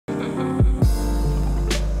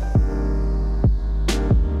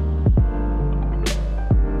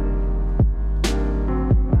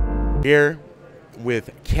Here with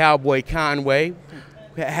Cowboy Conway.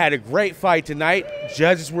 Had a great fight tonight.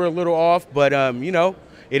 Judges were a little off, but you know,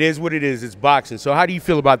 it is what it is. It's boxing. So how do you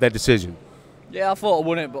feel about that decision? Yeah, I thought I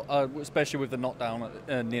won it, but especially with the knockdown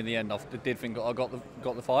near the end, I did think I got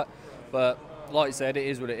the fight. But like you said, it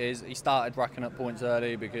is what it is. He started racking up points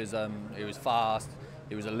early because he was fast,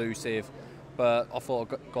 he was elusive. But I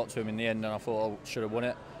thought I got to him in the end, and I thought I should have won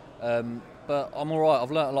it. But I'm all right.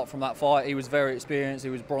 I've learnt a lot from that fight. He was very experienced. He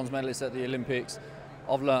was bronze medalist at the Olympics.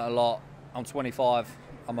 I've learnt a lot. I'm 25.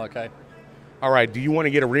 I'm okay. All right. Do you want to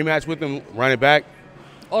get a rematch with him, run it back?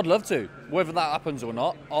 I'd love to. Whether that happens or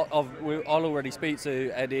not, I'll already speak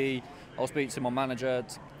to Eddie. I'll speak to my manager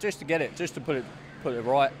just to get it, just to put it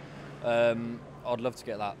right. I'd love to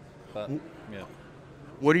get that. But yeah.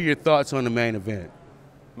 What are your thoughts on the main event?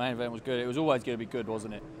 Main event was good. It was always going to be good,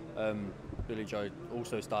 wasn't it? Billy Joe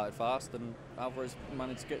also started fast, and Alvarez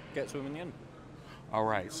managed to get to him in the end. All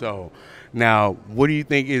right. So now, what do you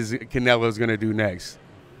think is Canelo's going to do next?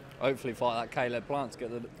 Hopefully, fight that Caleb Plant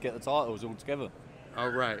to get the titles all together. All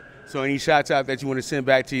right. So any shots out that you want to send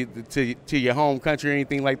back to your home country or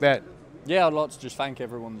anything like that? Yeah, I'd like to just thank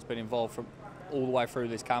everyone that's been involved from all the way through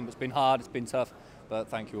this camp. It's been hard, it's been tough, but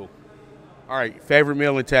thank you all. All right. Favorite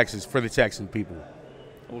meal in Texas for the Texan people?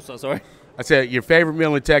 Also, sorry? I said your favorite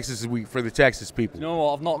meal in Texas is for the Texas people. You know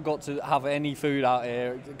what? I've not got to have any food out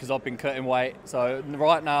here because I've been cutting weight. So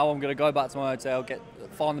right now I'm going to go back to my hotel,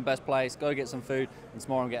 find the best place, go get some food, and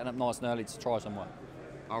tomorrow I'm getting up nice and early to try somewhere.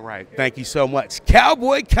 All right. Thank you so much,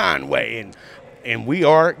 Cowboy Conway, and we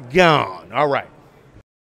are gone. All right.